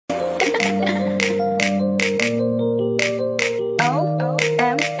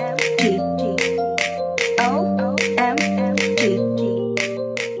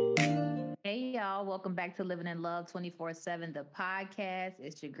back to Living in Love 24/7, the podcast.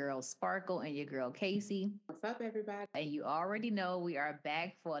 It's your girl Sparkle and your girl Casey. What's up, everybody? And you already know we are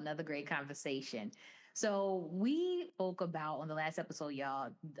back for another great conversation. So, we spoke about on the last episode, y'all,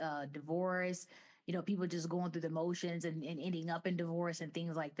 divorce, people just going through the motions and ending up in divorce and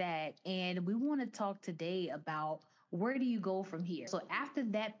things like that. And we want to talk today about where do you go from here? So, after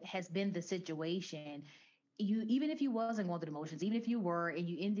that has been the situation, you even if you wasn't going through the motions, even if you were and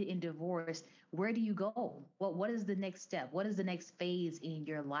you ended in divorce, where do you go? What is the next step? What is the next phase in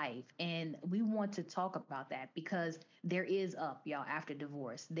your life? And we want to talk about that because there is up, y'all, after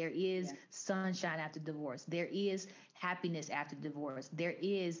divorce. There is sunshine after divorce. There is happiness after divorce. There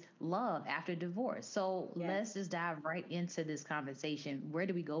is love after divorce. So let's just dive right into this conversation. Where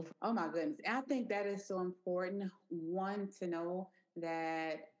do we go from? Oh my goodness. I think that is so important. One, to know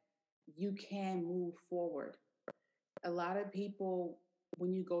that you can move forward. A lot of people,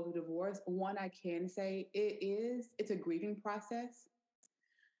 when you go through divorce, one, I can say it's a grieving process.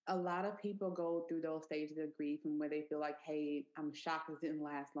 A lot of people go through those stages of grief and where they feel like, hey, I'm shocked this didn't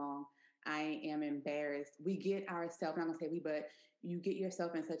last long. I am embarrassed. We get ourselves, I'm not gonna say we, but you get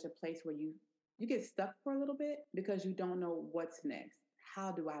yourself in such a place where you get stuck for a little bit because you don't know what's next.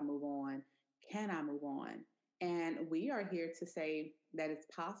 How do I move on? Can I move on? And we are here to say that it's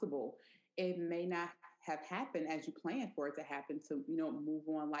possible. It may not have happened as you planned for it to happen to, move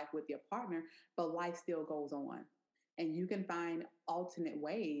on life with your partner, but life still goes on. And you can find alternate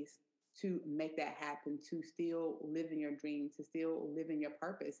ways to make that happen, to still live in your dream, to still live in your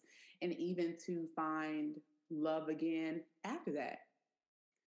purpose, and even to find love again after that.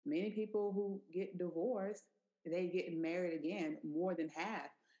 Many people who get divorced, they get married again, more than half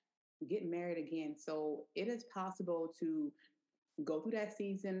get married again. So it is possible to go through that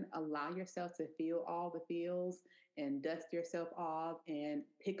season, allow yourself to feel all the feels and dust yourself off and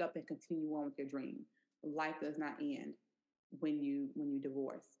pick up and continue on with your dream. Life does not end when you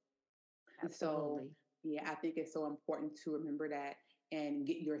divorce. Absolutely. So yeah, I think it's so important to remember that and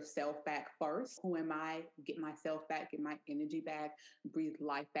get yourself back first. Who am I? Get myself back, get my energy back, breathe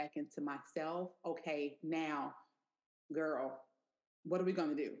life back into myself. Okay, now, girl, what are we going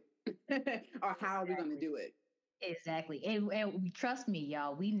to do? Or how are we going to do it? Exactly. Trust me,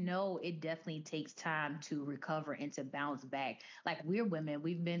 y'all, we know it definitely takes time to recover and to bounce back. Like we're women,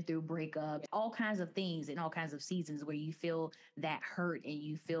 we've been through breakups, all kinds of things and all kinds of seasons where you feel that hurt and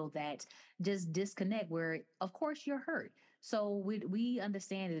you feel that just disconnect where of course you're hurt. So we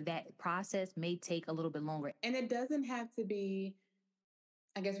understand that that process may take a little bit longer. And it doesn't have to be,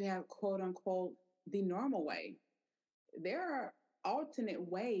 I guess we have quote unquote the normal way. There are alternate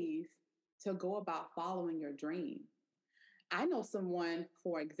ways to go about following your dream. I know someone,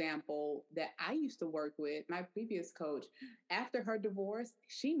 for example, that I used to work with, my previous coach. After her divorce,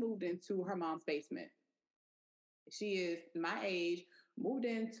 she moved into her mom's basement. She is my age, moved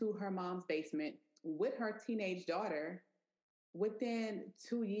into her mom's basement with her teenage daughter. Within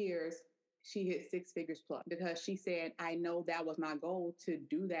 2 years, she hit six figures plus because she said, I know that was my goal to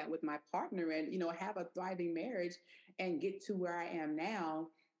do that with my partner and, have a thriving marriage and get to where I am now.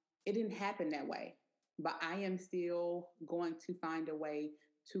 It didn't happen that way, but I am still going to find a way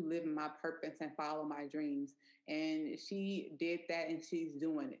to live my purpose and follow my dreams. And she did that and she's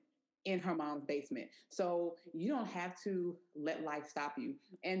doing it in her mom's basement. So you don't have to let life stop you.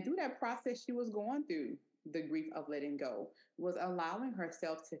 And through that process she was going through, the grief of letting go was allowing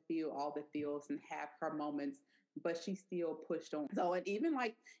herself to feel all the feels and have her moments, but she still pushed on. So, and even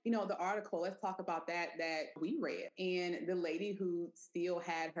like, the article, let's talk about that we read. And the lady who still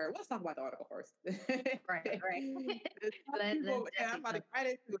had her, let's talk about the article first. Right. People, and I'm about to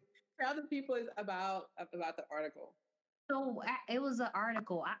credit to it. Tell the people about the article. So it was an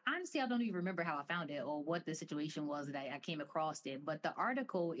article. Honestly, I don't even remember how I found it or what the situation was that I came across it. But the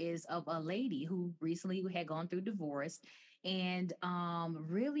article is of a lady who recently had gone through divorce and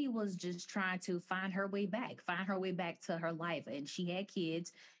really was just trying to find her way back to her life. And she had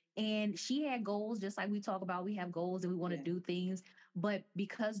kids and she had goals, just like we talk about. We have goals and we want to do things. But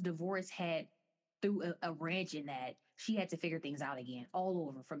because divorce had threw a wrench in that, she had to figure things out again, all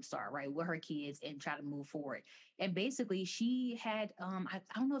over from start, right, with her kids and try to move forward. And basically, she had I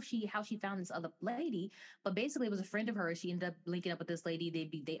don't know if she how she found this other lady, but basically, it was a friend of hers. She ended up linking up with this lady.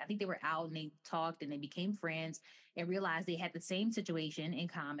 They I think they were out and they talked and they became friends and realized they had the same situation in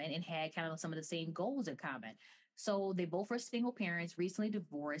common and had kind of some of the same goals in common. So they both were single parents, recently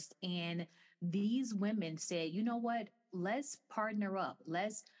divorced, and these women said, you know what? Let's partner up.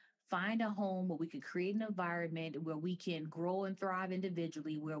 Let's find a home where we can create an environment where we can grow and thrive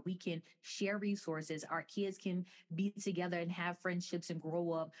individually, where we can share resources, our kids can be together and have friendships and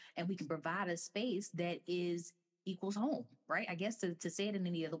grow up, and we can provide a space that is equals home, right? I guess to say it in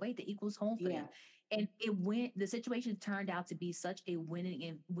any other way, that equals home for Yeah. them. And it went, the situation turned out to be such a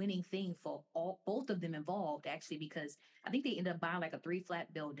winning thing for all both of them involved, actually, because I think they ended up buying like a three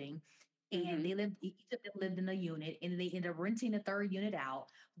flat building, and Hmm. they lived, each of them lived in a unit, and they ended up renting a third unit out.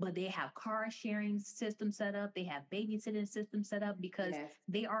 But they have car sharing system set up, they have babysitting system set up, because Yes.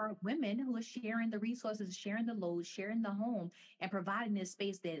 they are women who are sharing the resources, sharing the load, sharing the home, and providing this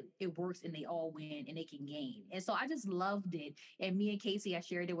space that it works and they all win and they can gain. And so I just loved it. And me and Casey, I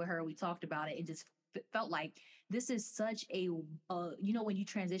shared it with her. We talked about it and just felt like this is such a when you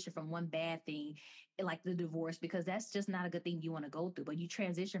transition from one bad thing like the divorce, because that's just not a good thing you want to go through, but you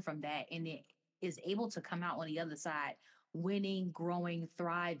transition from that and it is able to come out on the other side winning, growing,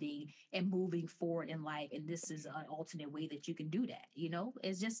 thriving, and moving forward in life. And this is an alternate way that you can do that.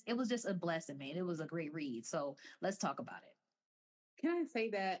 It was just a blessing, man. It was a great read. So let's talk about it. Can I say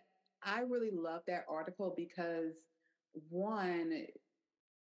that I really love that article because one,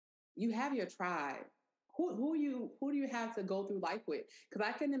 you have your tribe. Who do you have to go through life with? Because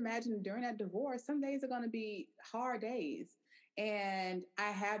I can imagine during that divorce, some days are going to be hard days. And I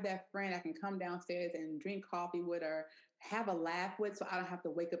have that friend I can come downstairs and drink coffee with her, have a laugh with, so I don't have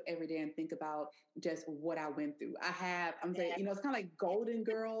to wake up every day and think about just what I went through. I'm saying, Yeah. it's kind of like Golden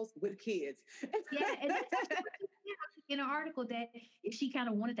Girls with kids. Yeah, and that's actually what she said in an article, that if she kind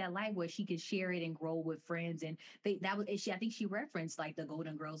of wanted that life where she could share it and grow with friends, and that was, and she, I think she referenced like the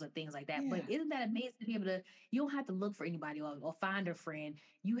Golden Girls and things like that. But Yeah. isn't that amazing to be able to? You don't have to look for anybody, or find a friend.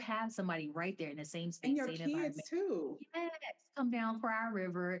 You have somebody right there in the same And space, your same kids environment. too. Yes, come down Cry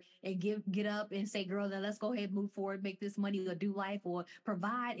River and get up and say, "Girl, now let's go ahead, move forward, make this money, or do life, or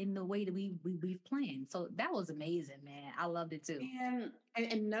provide in the way that we've planned." So that was amazing, man. I loved it too.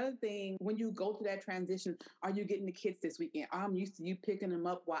 And another thing, when you go through that transition, are you getting the kids this weekend? I'm used to you picking them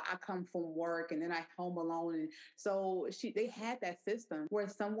up while I come from work and then I home alone. And so they had that system where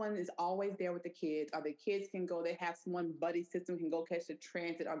someone is always there with the kids, or the kids can go, they have someone buddy system, can go catch the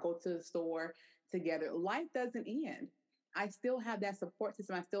transit or go to the store together. Life doesn't end. I still have that support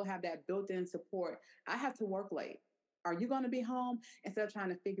system. I still have that built-in support. I have to work late. Are you going to be home? Instead of trying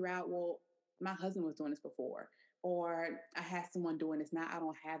to figure out, well, my husband was doing this before, or I had someone doing this. Now I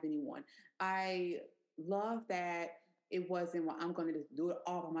don't have anyone. I love that it wasn't, well, I'm going to just do it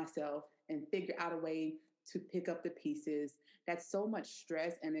all by myself and figure out a way to pick up the pieces. That's so much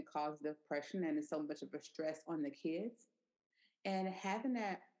stress, and it causes depression, and it's so much of a stress on the kids. And having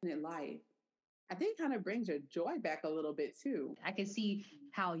that in life, I think kind of brings your joy back a little bit too. I can see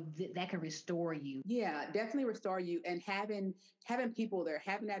how that can restore you. Yeah, definitely restore you, and having people there,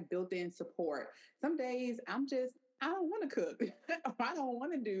 having that built-in support. Some days I don't want to cook or I don't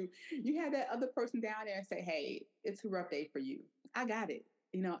want to do. You have that other person down there and say, "Hey, it's a rough day for you. I got it.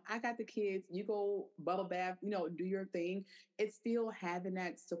 I got the kids. You go bubble bath. Do your thing." It's still having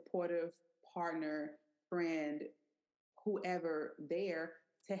that supportive partner, friend, whoever there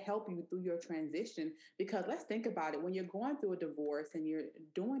to help you through your transition. Because let's think about it, when you're going through a divorce and you're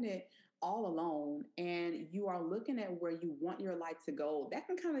doing it all alone and you are looking at where you want your life to go, that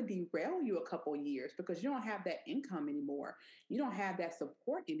can kind of derail you a couple years because you don't have that income anymore. You don't have that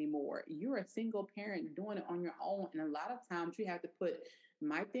support anymore. You're a single parent doing it on your own. And a lot of times you have to put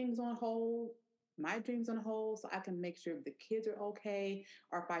my things on hold, my dreams on hold, so I can make sure the kids are okay,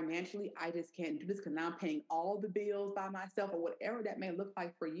 or financially, I just can't do this because now I'm paying all the bills by myself, or whatever that may look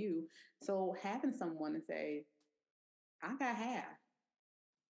like for you. So having someone to say, I got half.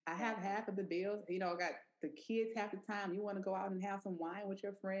 I have half of the bills. I got the kids half the time. You want to go out and have some wine with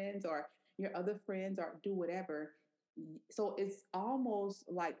your friends or your other friends or do whatever. So it's almost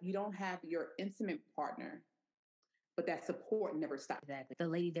like you don't have your intimate partner, but that support never stops. Exactly. The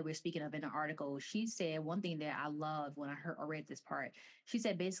lady that we're speaking of in the article, she said one thing that I loved when I read this part. She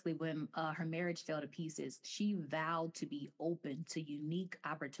said basically when her marriage fell to pieces, she vowed to be open to unique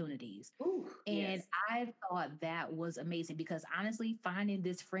opportunities. Ooh, And yes. I thought that was amazing, because honestly, finding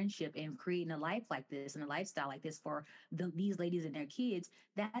this friendship and creating a life like this and a lifestyle like this for these ladies and their kids,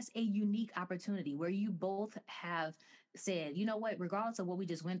 that's a unique opportunity where you both have said, you know what, regardless of what we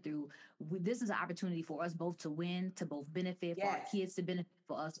just went through, this is an opportunity for us both to win, to both benefit, for our Yes. kids to benefit,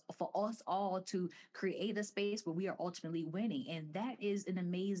 for us all to create a space where we are ultimately winning. And that is an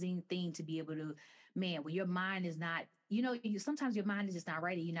amazing thing to be able to, man, when your mind is not, sometimes your mind is just not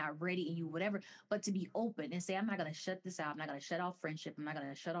ready, you're not ready, and you whatever, but to be open and say, I'm not going to shut this out. I'm not going to shut off friendship. I'm not going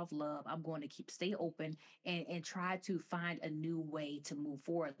to shut off love. I'm going to stay open and try to find a new way to move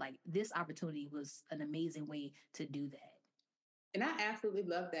forward. Like this opportunity was an amazing way to do that. And I absolutely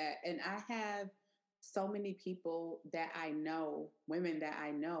love that. And I have so many people that I know, women that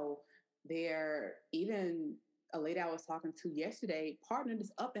I know, they're even a lady I was talking to yesterday, partner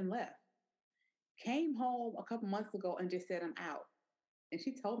just up and left, came home a couple months ago and just said, I'm out. And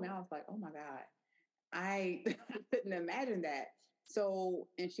she told me, I was like, oh my God, I couldn't imagine that. So,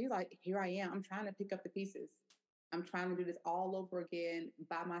 and she's like, here I am. I'm trying to pick up the pieces. I'm trying to do this all over again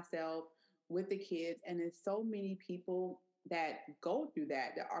by myself with the kids. And there's so many people that go through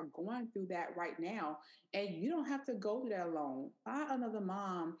that, that are going through that right now. And you don't have to go through that alone. Find another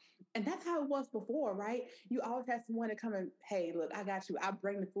mom. And that's how it was before, right? You always had someone to come and, hey, look, I got you. I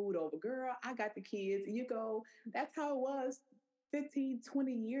bring the food over. Girl, I got the kids. And you go, that's how it was 15,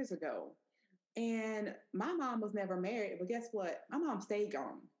 20 years ago. And my mom was never married, but guess what? My mom stayed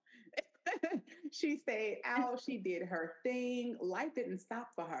gone. She stayed out. She did her thing. Life didn't stop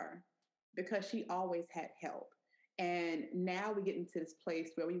for her because she always had help. And now we get into this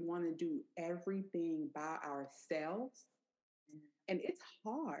place where we want to do everything by ourselves. And it's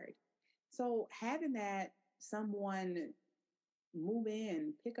hard. So having that someone move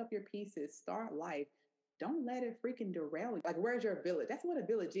in, pick up your pieces, start life, don't let it freaking derail you. Like, where's your village? That's what a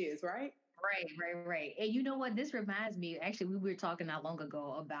village is, right? Right. And you know what? This reminds me, actually, we were talking not long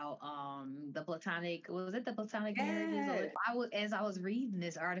ago about the platonic, was it the platonic marriages? Or Yes. I was as I was reading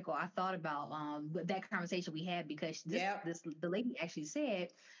this article, I thought about that conversation we had because Yep. this the lady actually said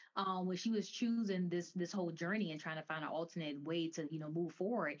when she was choosing this whole journey and trying to find an alternate way to, move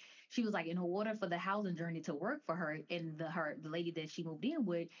forward, she was like, in order for the housing journey to work for her and the lady that she moved in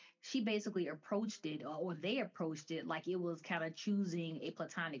with, she basically approached it, or they approached it like it was kind of choosing a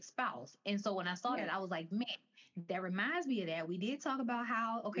platonic spouse. And so when I saw that, Yes. I was like, man, that reminds me of that. We did talk about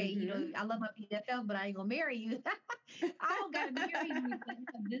how, okay, Mm-hmm. I love my BFF, but I ain't gonna marry you. I don't gotta marry you to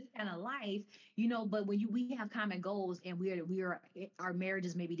have this kind of life, but when we have common goals and our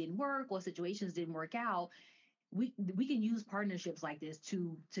marriages maybe didn't work or situations didn't work out, we can use partnerships like this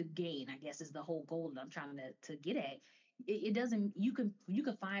to gain, I guess, is the whole goal that I'm trying to get at. It doesn't, you can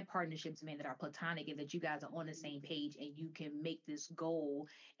find partnerships, man, that are platonic and that you guys are on the same page and you can make this goal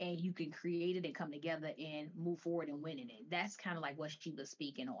and you can create it and come together and move forward and win in it. That's kind of like what she was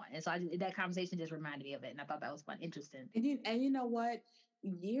speaking on. And so that conversation just reminded me of it, and I thought that was fun, interesting. And you know what?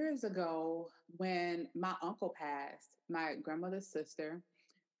 Years ago, when my uncle passed, my grandmother's sister,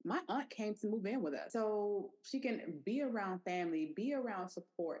 my aunt came to move in with us so she can be around family, be around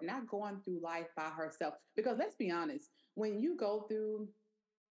support, not going through life by herself. Because let's be honest, when you go through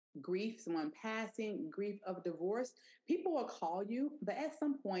grief, someone passing, grief of divorce, people will call you, but at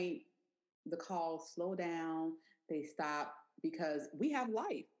some point, the calls slow down, they stop because we have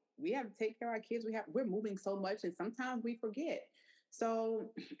life. We have to take care of our kids. We're moving so much, and sometimes we forget.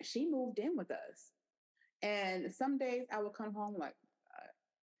 So she moved in with us, and some days I would come home like,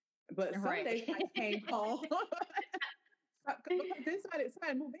 but some Right. days I came home because then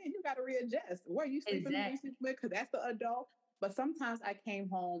somebody moved in, you got to readjust. Where you sleeping? Who you Exactly. sleeping with? Because that's the adult. But sometimes I came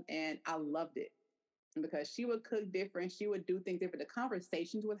home and I loved it because she would cook different. She would do things different. The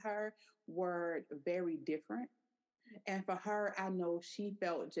conversations with her were very different. And for her, I know she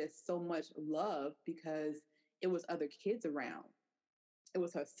felt just so much love because it was other kids around. It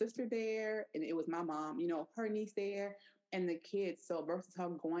was her sister there, and it was my mom, her niece there, and the kids. So versus her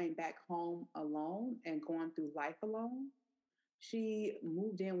going back home alone and going through life alone, she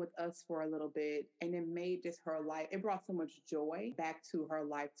moved in with us for a little bit and it made just her life, it brought so much joy back to her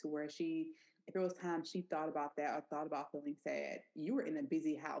life to where if there was time she thought about that or thought about feeling sad, you were in a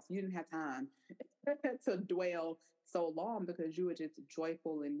busy house. You didn't have time to dwell so long because you were just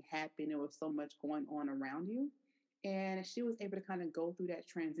joyful and happy and there was so much going on around you. And she was able to kind of go through that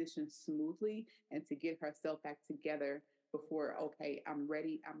transition smoothly and to get herself back together before, okay, I'm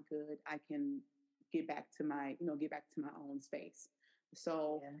ready, I'm good, I can get back to my own space.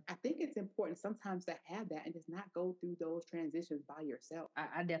 So Yeah. I think it's important sometimes to have that and just not go through those transitions by yourself.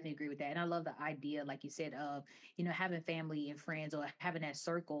 I definitely agree with that. And I love the idea, like you said, of, having family and friends or having that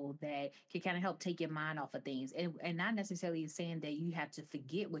circle that can kind of help take your mind off of things. And not necessarily saying that you have to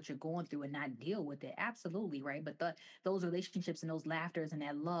forget what you're going through and not deal with it. Absolutely, right. But those relationships and those laughters and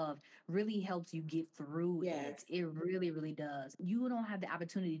that love really helps you get through it. Yes. It really, really does. You don't have the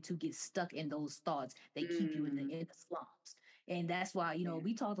opportunity to get stuck in those thoughts that keep you in the Mm, in the slumps. And that's why, Yeah.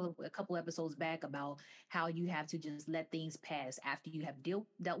 we talked a couple episodes back about how you have to just let things pass after you have dealt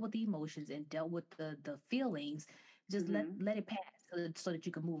with the emotions and dealt with the feelings. Just Hmm. let it pass so that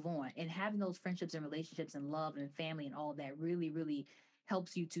you can move on. And having those friendships and relationships and love and family and all that really, really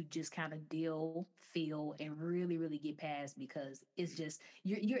helps you to just kind of deal, feel, and really, really get past, because it's just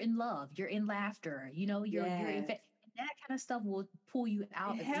you're in love, you're in laughter, you're in Yes. fact that kind of stuff will pull you It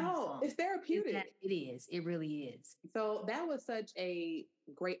out of any helps. funk. It's therapeutic. It is. It really is. So that was such a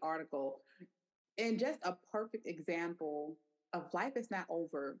great article and just a perfect example of life is not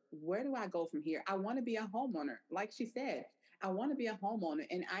over. Where do I go from here? I want to be a homeowner. Like she said, I want to be a homeowner.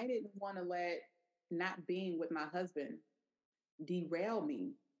 And I didn't want to let not being with my husband derail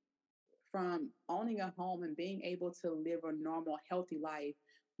me from owning a home and being able to live a normal, healthy life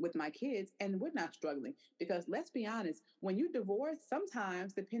with my kids. And we're not struggling because let's be honest, when you divorce,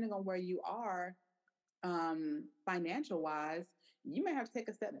 sometimes depending on where you are, financial wise, you may have to take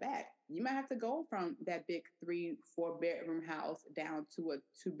a step back. You might have to go from that big 3, 4 bedroom house down to a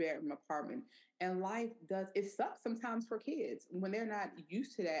 2 bedroom apartment. And life does, it sucks sometimes for kids when they're not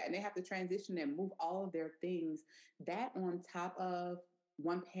used to that and they have to transition and move all of their things. That on top of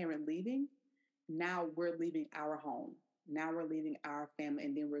one parent leaving, now we're leaving our home. Now we're leaving our family,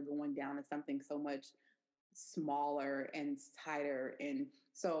 and then we're going down to something so much smaller and tighter. And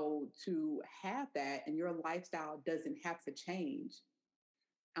so to have that and your lifestyle doesn't have to change,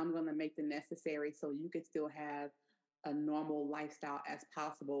 I'm going to make the necessary so you can still have a normal lifestyle as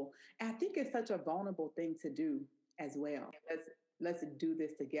possible. And I think it's such a vulnerable thing to do as well. Let's do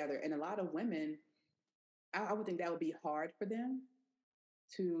this together. And a lot of women, I would think that would be hard for them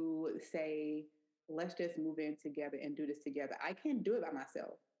to say, let's just move in together and do this together. I can't do it by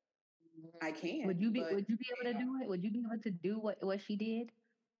myself. I can't, but Would you be able to do it? Would you be able to do what she did?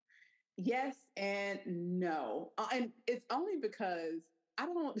 yes and no. And it's only because I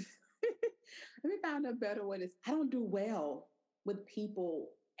don't, let me find a better way to, I don't do well with people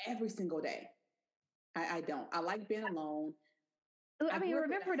every single day. I don't. I like being alone. I I mean, grew up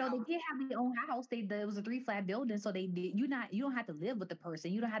in remember a though, they house. did have their own house. It was a three flat building, so they did. You don't have to live with the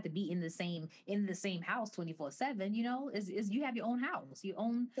person. You don't have to be in the same house 24/7. Is you have your own house, you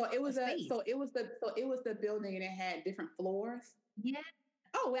own a space. So it was the building and it had different floors. Yeah,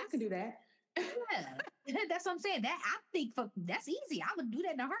 Oh, well, I can do that. yeah. That's what I'm saying. That I think that's easy. I would do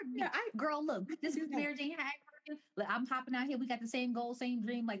that in a Yeah, heartbeat. I Girl, look, can this is do that. Mary Jane Hack. Look, I'm hopping out here. We got the same goal, same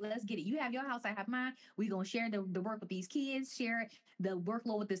dream. Like, let's get it. You have your house, I have mine. We gonna share the work with these kids, share the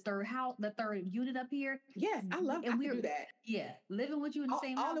workload with this third house, the third unit up here. Yes, I And can we're do that. yeah, living with you in the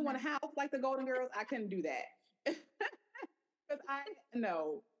same All house in now. one house like the Golden Girls, I couldn't do that. Because I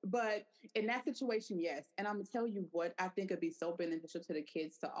no, but in that situation, yes. And I'm gonna tell you what I think would be so beneficial to the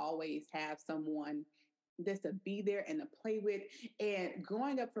kids to always have someone just to be there and to play with. And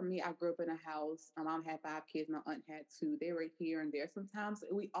growing up for me, I grew up in a house. My mom had 5 kids, my aunt had two. They were here and there. Sometimes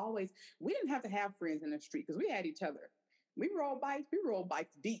we didn't have to have friends in the street because we had each other. We rode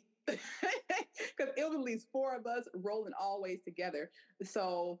bikes deep. Because it was at least four of us rolling always together.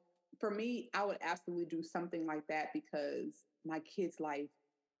 So for me, I would absolutely do something like that because my kids' life,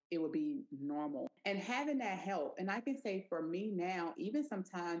 it would be normal. And having that help, and I can say for me now, even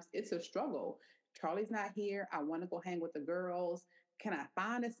sometimes it's a struggle. Charlie's not here. I want to go hang with the girls. Can I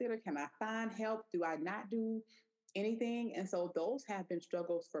find a sitter? Can I find help? Do I not do anything? And so those have been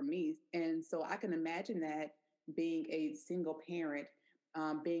struggles for me. And so I can imagine that being a single parent,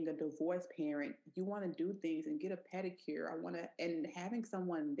 being a divorced parent, you want to do things and get a pedicure. And having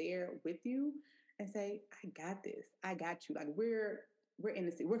someone there with you and say, I got this. I got you. Like we're in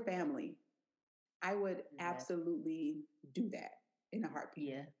the we're family. I would Yes. absolutely do that in a heartbeat.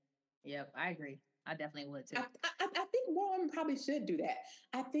 Yeah. Yep. I agree. I definitely would too. I think more women probably should do that.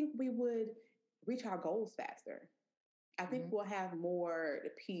 I think we would reach our goals faster. I think Hmm. we'll have more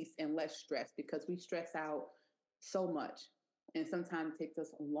peace and less stress because we stress out so much. And sometimes it takes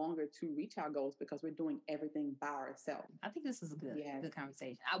us longer to reach our goals because we're doing everything by ourselves. I think this is a Yes. good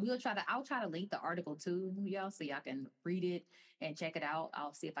conversation. I'll try to link the article too, y'all, so y'all can read it and check it out.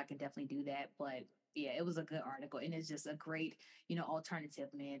 I'll see if I can definitely do that. But yeah, it was a good article, and it's just a great,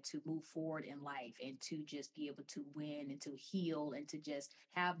 alternative, man, to move forward in life and to just be able to win and to heal and to just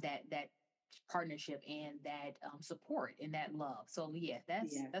have that partnership and that support and that love. So yeah,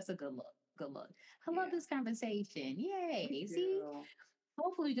 Yes. that's a good look. Good look. I love Yeah. this conversation. Me Yay. See, too.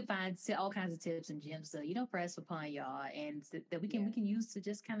 hopefully we can find all kinds of tips and gems to press upon y'all, and that we Yes. can use to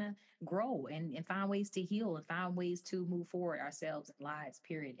just kind of grow and find ways to heal and find ways to move forward ourselves and lives,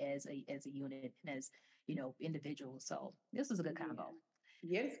 period, as a unit and as individuals. So this was a good Yeah. combo.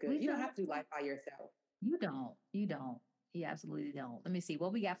 Yeah, it's good. We You don't done. have to do life by yourself. You don't. You absolutely don't. Let me see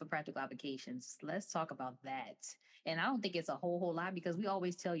what we got for practical applications. Let's talk about that. And I don't think it's a whole lot because we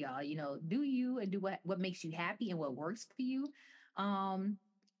always tell y'all, do you and do what makes you happy and what works for you. Um,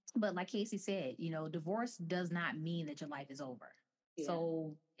 but like Casey said, divorce does not mean that your life is over. Yeah.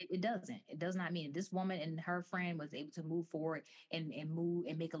 So it doesn't. It does not mean this woman and her friend was able to move forward and move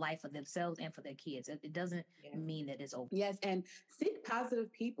and make a life for themselves and for their kids. It doesn't Yes. mean that it's over. Yes. And seek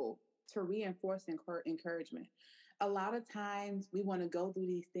positive people to reinforce encouragement. A lot of times we want to go through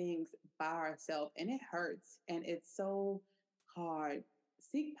these things by ourselves and it hurts and it's so hard.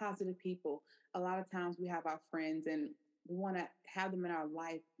 Seek positive people. A lot of times we have our friends and we want to have them in our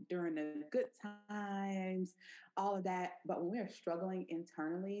life during the good times, all of that. But when we're struggling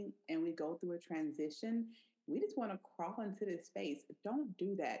internally and we go through a transition, we just want to crawl into this space. Don't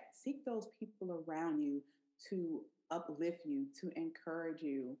do that. Seek those people around you to uplift you, to encourage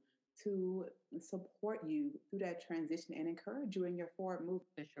you, to support you through that transition and encourage you in your forward move.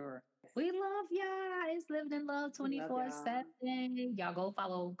 For sure. We love y'all. It's Living in Love We love y'all. 24/7. Y'all go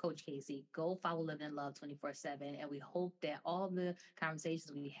follow Coach Casey. Go follow Living in Love 24/7. And we hope that all the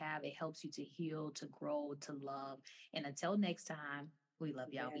conversations we have, it helps you to heal, to grow, to love. And until next time, we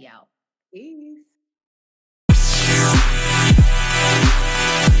love y'all. Yes. Be out. Peace.